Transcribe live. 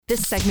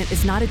This segment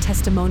is not a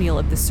testimonial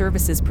of the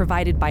services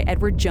provided by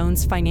Edward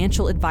Jones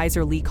financial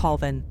advisor Lee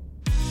Colvin.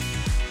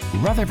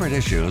 Rutherford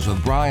Issues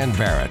with Brian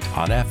Barrett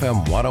on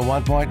FM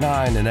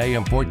 101.9 and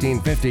AM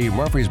 1450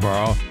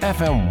 Murfreesboro,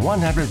 FM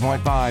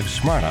 100.5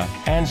 Smyrna,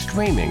 and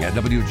streaming at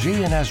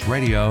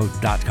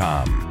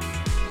WGNSradio.com.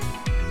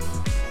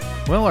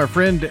 Well, our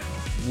friend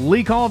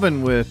Lee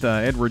Colvin with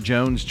Edward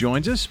Jones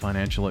joins us,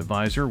 financial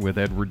advisor with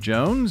Edward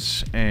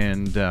Jones,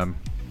 and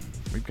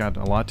we've got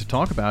a lot to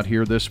talk about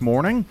here this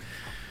morning.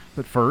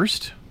 But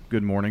first,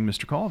 good morning,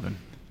 Mr. Colvin.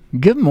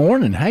 Good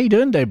morning. How you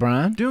doing today,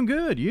 Brian? Doing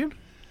good. You?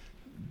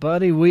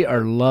 Buddy, we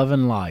are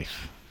loving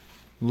life.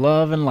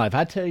 Loving life.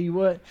 I tell you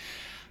what,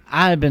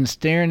 I have been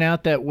staring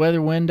out that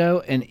weather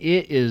window, and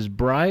it is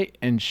bright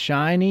and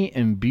shiny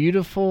and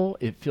beautiful.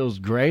 It feels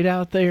great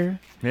out there.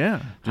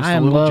 Yeah, just a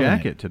little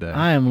jacket today.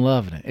 I am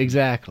loving it.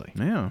 Exactly.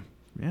 Yeah.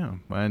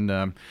 And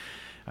I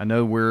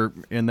know we're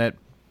in that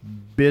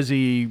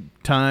busy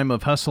time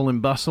of hustle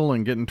and bustle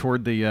and getting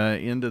toward the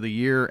end of the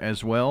year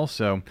as well.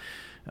 So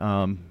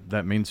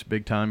that means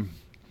big time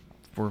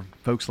for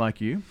folks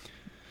like you.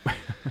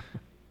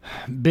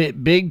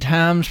 Big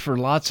times for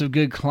lots of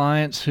good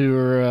clients who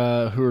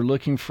are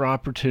looking for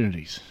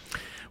opportunities.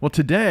 Well,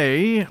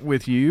 today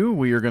with you,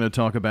 we are going to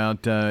talk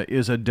about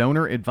is a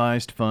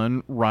donor-advised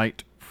fund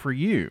right for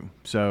you?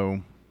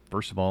 So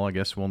first of all, I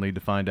guess we'll need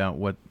to find out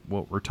what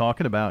we're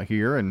talking about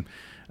here and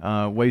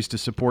ways to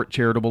support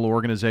charitable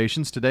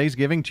organizations. Today's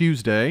Giving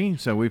Tuesday,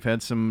 so we've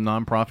had some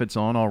nonprofits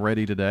on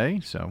already today.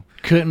 So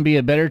couldn't be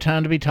a better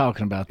time to be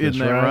talking about this,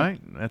 isn't that right?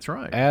 That's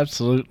right.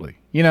 Absolutely.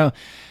 You know,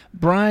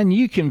 Brian,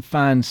 you can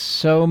find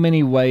so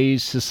many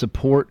ways to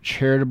support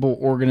charitable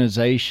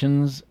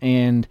organizations,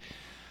 and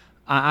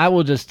I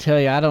will just tell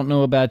you, I don't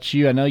know about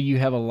you. I know you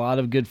have a lot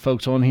of good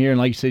folks on here, and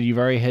like you said, you've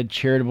already had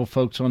charitable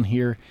folks on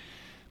here,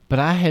 but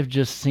I have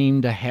just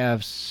seemed to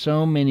have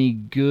so many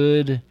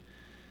good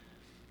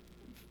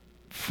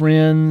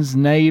friends,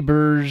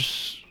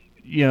 neighbors,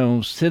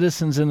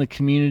 citizens in the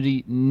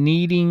community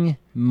needing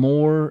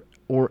more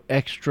or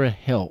extra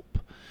help.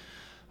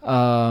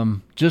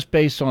 Just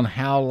based on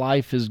how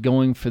life is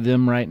going for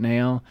them right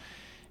now.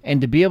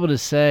 And to be able to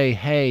say,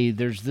 hey,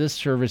 there's this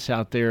service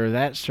out there, or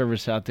that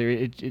service out there,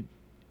 it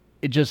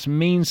just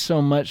means so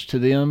much to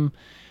them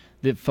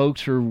that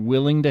folks are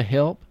willing to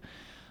help.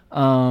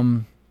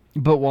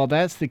 But while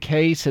that's the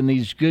case and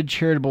these good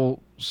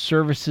charitable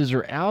services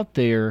are out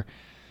there,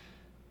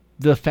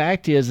 the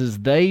fact is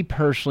they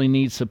personally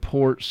need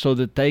support so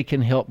that they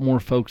can help more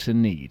folks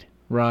in need,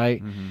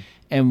 right? Mm-hmm.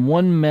 And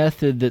one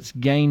method that's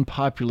gained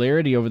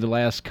popularity over the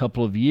last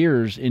couple of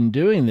years in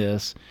doing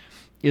this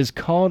is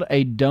called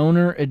a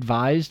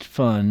donor-advised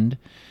fund.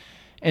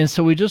 And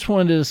so we just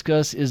wanted to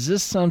discuss, is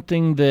this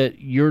something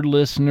that your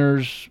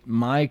listeners,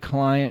 my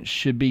clients,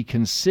 should be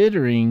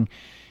considering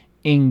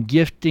in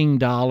gifting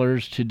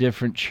dollars to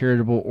different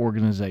charitable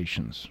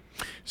organizations?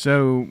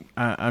 So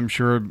I'm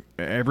sure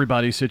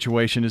everybody's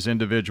situation is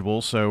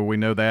individual, so we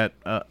know that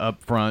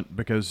up front,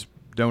 because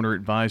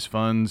donor-advised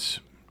funds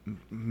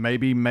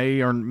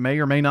may or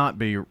may not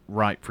be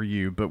right for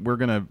you. But we're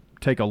going to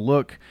take a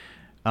look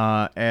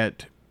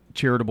at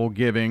charitable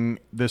giving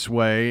this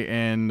way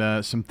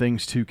and some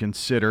things to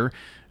consider.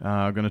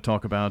 I'm going to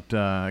talk about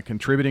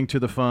contributing to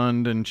the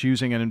fund and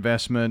choosing an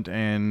investment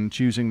and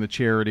choosing the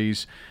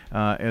charities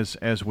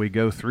as we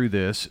go through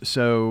this.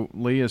 So,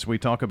 Lee, as we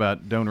talk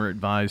about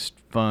donor-advised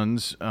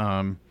funds,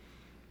 I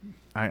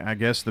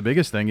guess the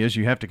biggest thing is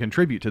you have to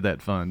contribute to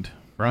that fund,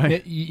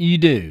 right? You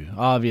do,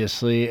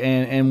 obviously.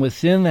 And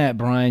within that,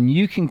 Brian,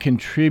 you can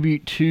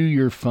contribute to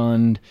your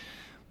fund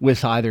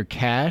with either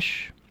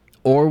cash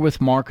or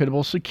with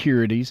marketable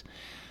securities.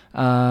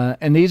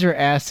 And these are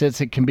assets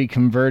that can be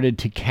converted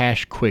to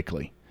cash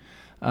quickly.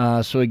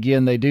 So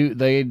again, they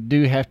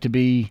do have to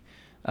be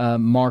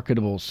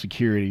marketable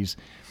securities.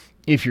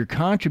 If your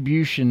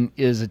contribution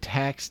is if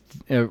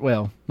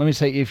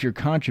your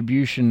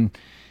contribution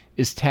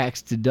is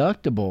tax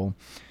deductible,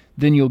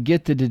 then you'll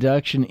get the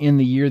deduction in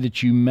the year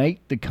that you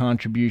make the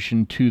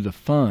contribution to the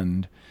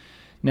fund.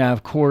 Now,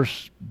 of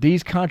course,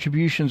 these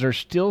contributions are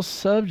still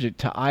subject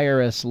to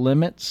IRS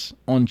limits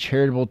on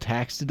charitable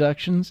tax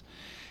deductions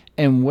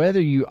and whether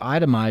you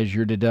itemize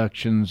your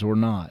deductions or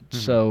not. Mm-hmm.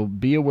 So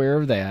be aware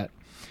of that.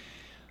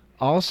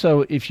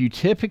 Also, if you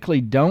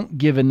typically don't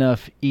give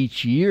enough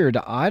each year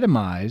to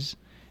itemize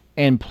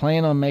and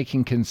plan on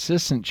making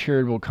consistent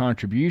charitable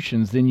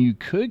contributions, then you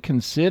could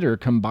consider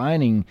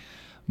combining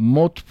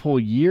multiple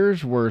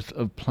years' worth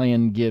of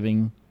planned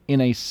giving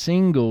in a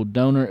single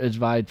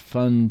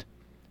donor-advised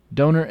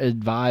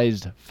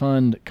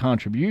fund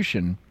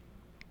contribution.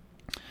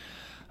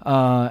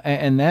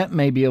 And that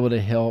may be able to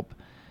help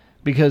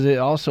because it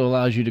also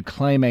allows you to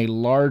claim a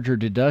larger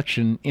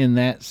deduction in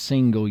that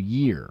single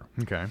year.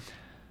 Okay.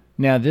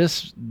 Now,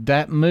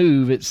 that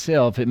move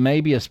itself, it may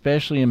be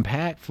especially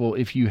impactful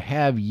if you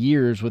have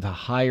years with a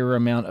higher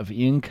amount of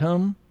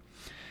income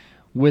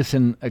with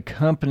an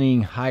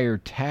accompanying higher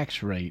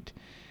tax rate.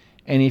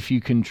 And if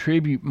you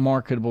contribute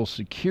marketable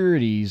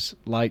securities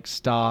like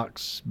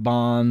stocks,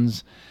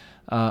 bonds,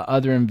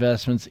 other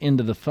investments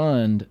into the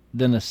fund,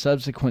 then a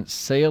subsequent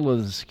sale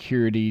of the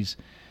securities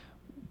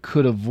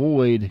could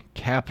avoid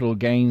capital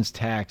gains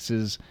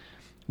taxes,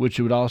 which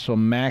would also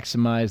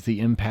maximize the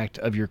impact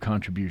of your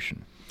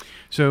contribution.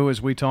 So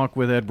as we talk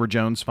with Edward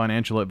Jones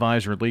financial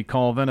advisor Lee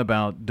Colvin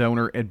about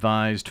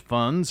donor-advised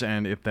funds,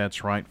 and if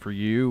that's right for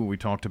you, we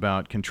talked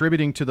about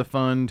contributing to the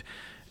fund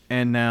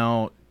and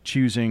now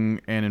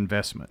choosing an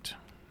investment.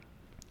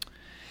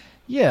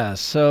 Yeah,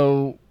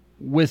 so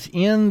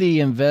within the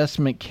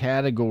investment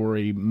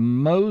category,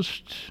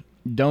 most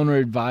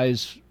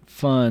donor-advised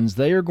funds,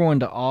 they are going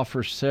to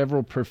offer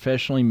several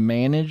professionally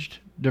managed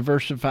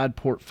diversified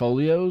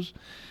portfolios.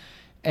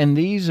 And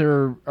these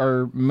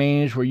are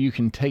managed where you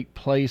can take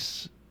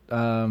place,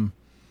 you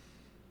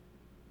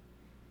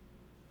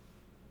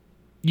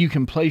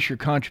can place your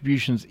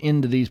contributions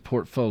into these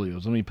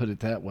portfolios. Let me put it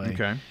that way.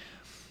 Okay.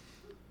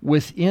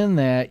 Within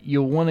that,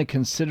 you'll want to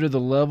consider the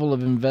level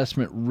of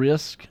investment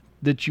risk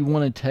that you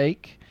want to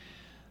take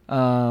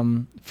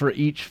for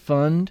each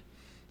fund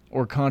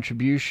or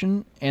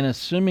contribution. And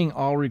assuming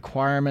all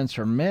requirements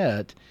are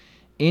met,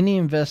 any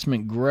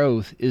investment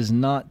growth is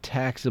not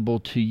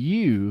taxable to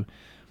you,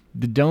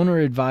 the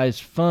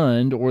donor-advised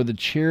fund, or the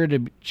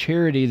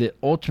charity that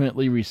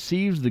ultimately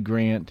receives the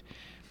grant,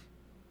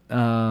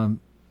 and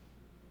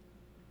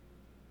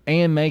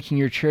making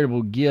your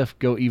charitable gift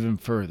go even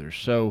further.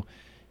 So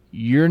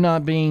you're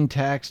not being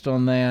taxed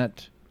on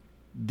that.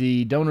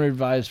 The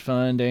donor-advised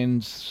fund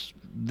and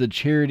the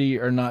charity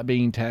are not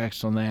being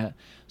taxed on that.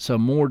 So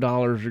more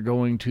dollars are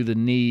going to the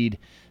need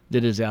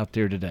that is out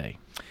there today.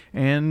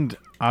 And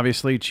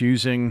obviously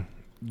choosing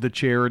the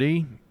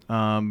charity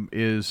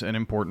is an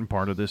important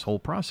part of this whole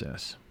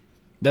process.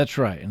 That's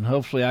right. And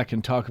hopefully I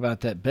can talk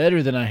about that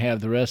better than I have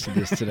the rest of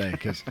this today,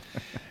 because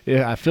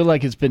I feel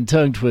like it's been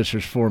tongue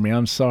twisters for me.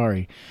 I'm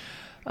sorry.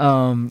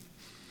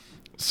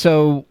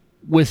 So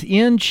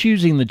within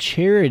choosing the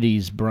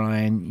charities,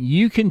 Brian,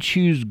 you can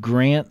choose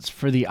grants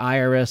for the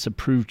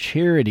IRS-approved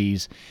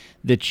charities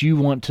that you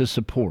want to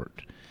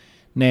support.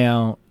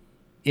 Now,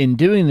 in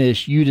doing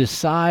this, you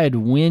decide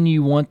when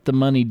you want the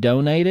money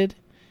donated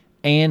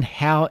and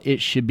how it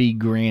should be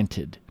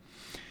granted.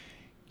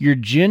 You're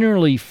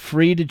generally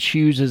free to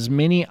choose as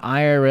many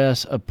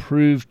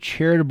IRS-approved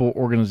charitable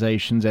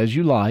organizations as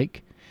you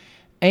like,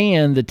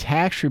 and the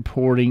tax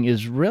reporting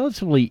is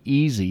relatively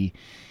easy.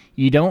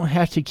 You don't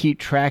have to keep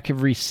track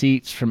of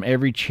receipts from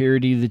every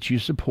charity that you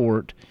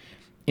support.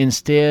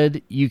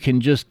 Instead, you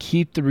can just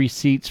keep the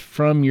receipts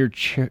from your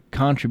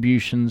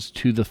contributions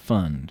to the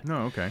fund.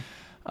 Oh, okay.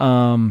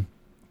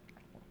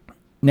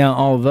 Now,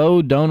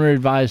 although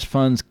donor-advised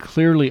funds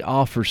clearly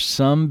offer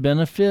some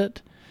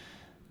benefit,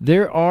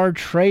 there are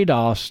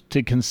trade-offs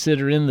to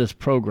consider in this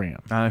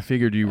program. I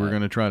figured you were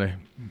going to try to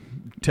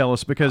tell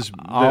us, because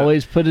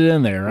always put it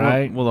in there,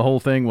 right? Well, the whole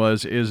thing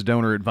was, is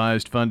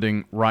donor-advised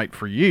funding right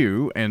for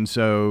you? And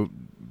so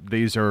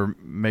these are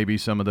maybe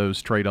some of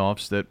those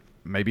trade-offs that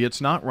maybe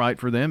it's not right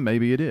for them,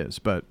 maybe it is.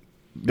 But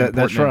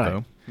that's right.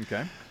 Info.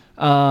 Okay.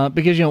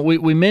 Because,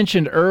 we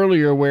mentioned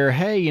earlier where,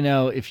 hey,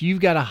 if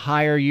you've got a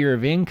higher year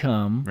of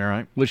income, all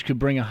right, which could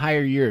bring a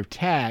higher year of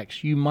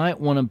tax, you might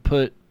want to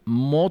put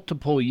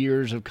multiple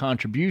years of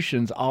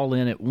contributions all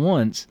in at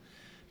once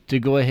to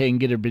go ahead and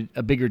get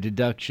a bigger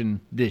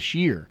deduction this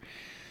year.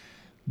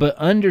 But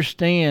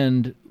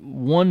understand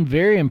one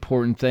very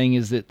important thing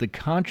is that the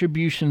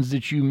contributions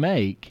that you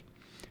make,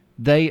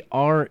 they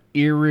are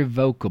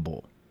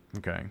irrevocable.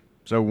 Okay.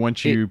 So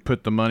once you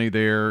put the money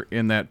there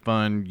in that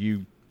fund,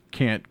 you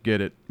can't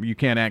get it. You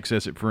can't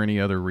access it for any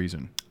other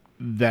reason.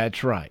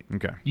 That's right.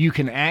 Okay. You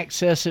can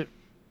access it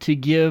to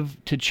give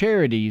to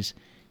charities.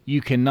 You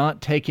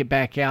cannot take it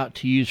back out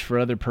to use for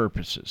other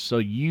purposes. So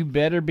you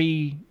better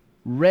be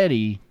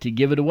ready to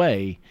give it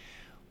away,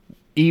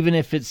 even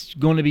if it's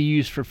going to be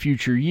used for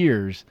future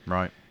years.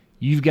 Right.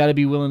 You've got to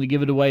be willing to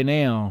give it away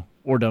now,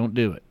 or don't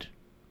do it.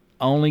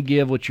 Only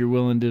give what you're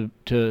willing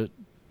to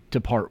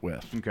part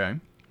with. Okay.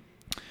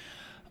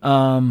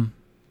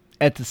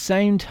 At the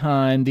same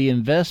time, the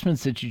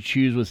investments that you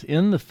choose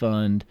within the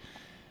fund,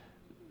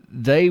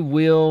 they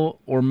will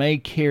or may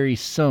carry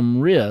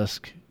some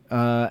risk,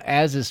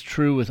 as is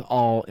true with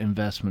all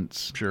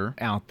investments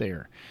out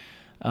there.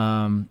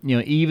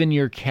 Even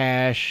your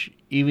cash,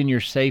 even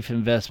your safe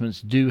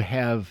investments do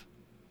have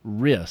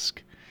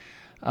risk.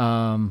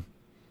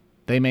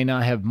 They may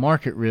not have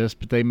market risk,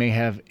 but they may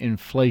have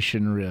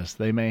inflation risk.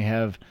 They may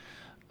have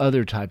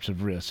other types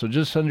of risks. So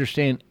just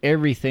understand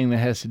everything that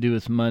has to do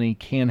with money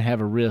can have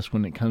a risk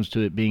when it comes to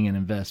it being an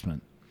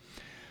investment.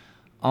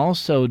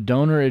 Also,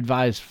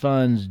 donor-advised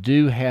funds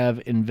do have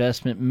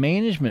investment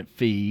management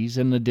fees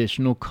and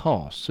additional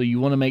costs. So you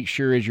want to make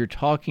sure as you're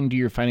talking to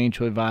your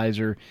financial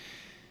advisor,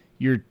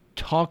 you're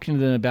talking to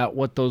them about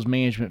what those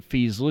management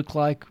fees look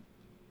like,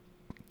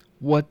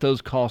 what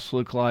those costs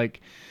look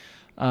like.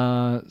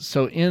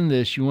 So in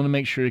this, you want to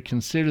make sure to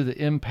consider the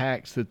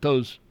impacts that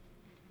those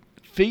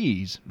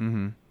fees,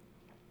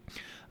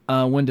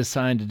 when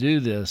deciding to do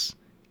this,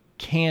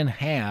 can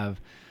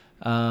have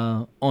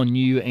on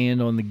you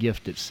and on the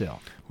gift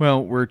itself.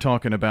 Well, we're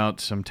talking about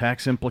some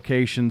tax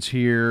implications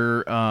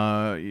here,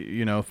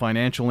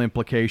 financial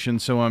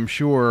implications. So I'm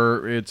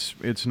sure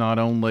it's not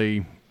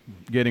only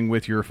getting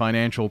with your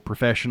financial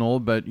professional,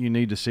 but you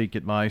need to seek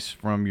advice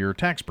from your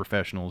tax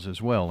professionals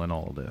as well in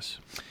all of this.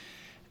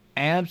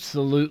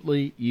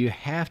 Absolutely. You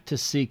have to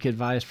seek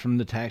advice from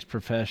the tax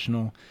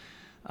professional.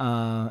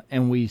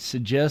 And we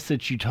suggest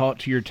that you talk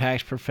to your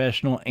tax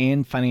professional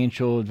and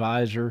financial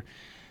advisor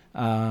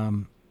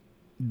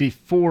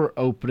before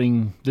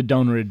opening the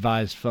donor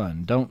advised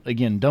fund.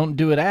 Don't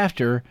do it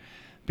after,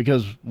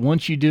 because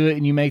once you do it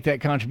and you make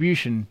that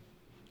contribution,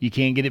 you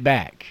can't get it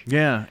back.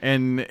 Yeah,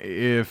 and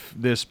if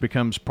this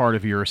becomes part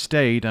of your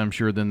estate, I'm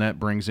sure then that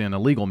brings in a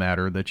legal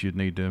matter that you'd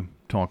need to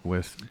talk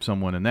with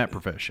someone in that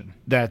profession.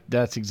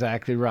 That's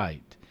exactly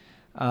right.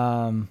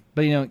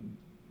 But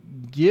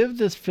give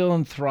this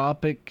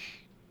philanthropic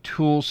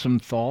tool some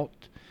thought.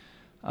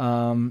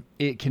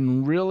 It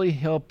can really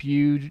help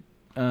you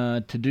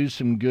to do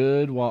some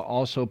good while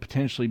also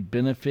potentially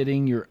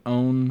benefiting your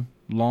own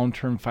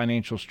long-term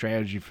financial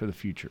strategy for the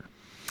future.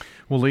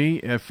 Well, Lee,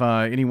 if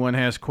anyone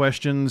has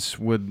questions,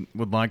 would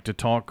like to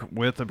talk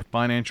with a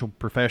financial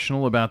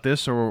professional about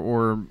this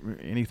or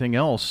anything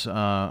else,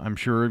 I'm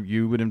sure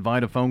you would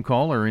invite a phone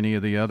call or any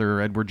of the other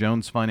Edward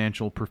Jones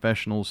financial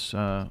professionals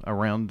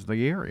around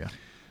the area.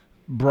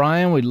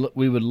 Brian,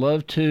 we would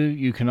love to.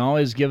 You can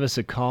always give us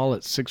a call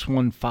at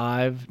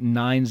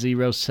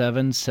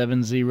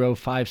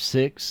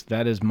 615-907-7056.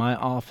 That is my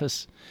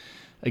office.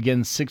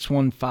 Again,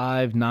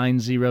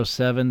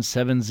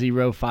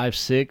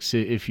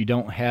 615-907-7056 if you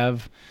don't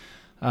have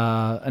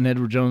an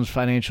Edward Jones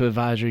financial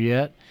advisor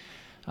yet.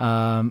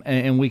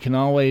 And we can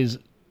always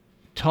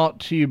talk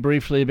to you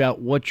briefly about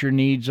what your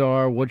needs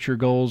are, what your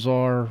goals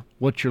are,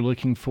 what you're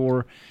looking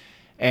for,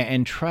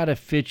 and try to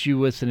fit you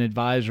with an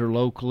advisor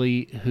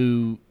locally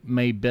who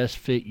may best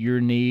fit your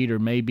need or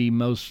may be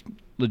most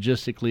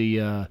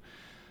logistically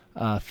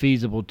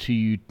feasible to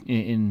you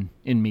in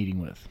meeting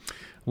with.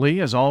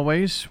 Lee, as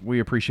always, we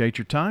appreciate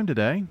your time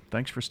today.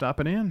 Thanks for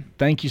stopping in.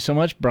 Thank you so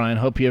much, Brian.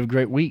 Hope you have a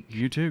great week.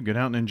 You too. Get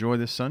out and enjoy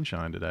this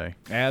sunshine today.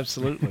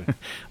 Absolutely.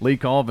 Lee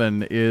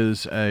Colvin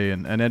is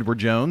an Edward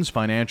Jones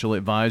financial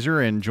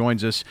advisor and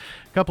joins us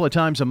a couple of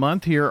times a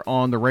month here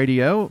on the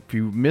radio. If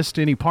you missed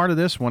any part of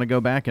this, want to go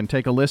back and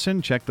take a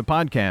listen, check the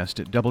podcast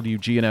at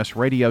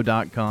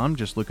WGNSradio.com.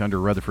 Just look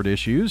under Rutherford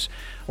Issues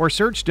or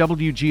search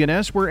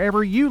WGNS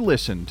wherever you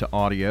listen to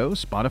audio,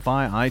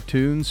 Spotify,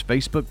 iTunes,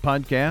 Facebook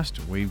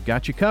podcast. We've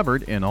got you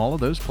covered in all of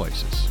those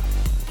places.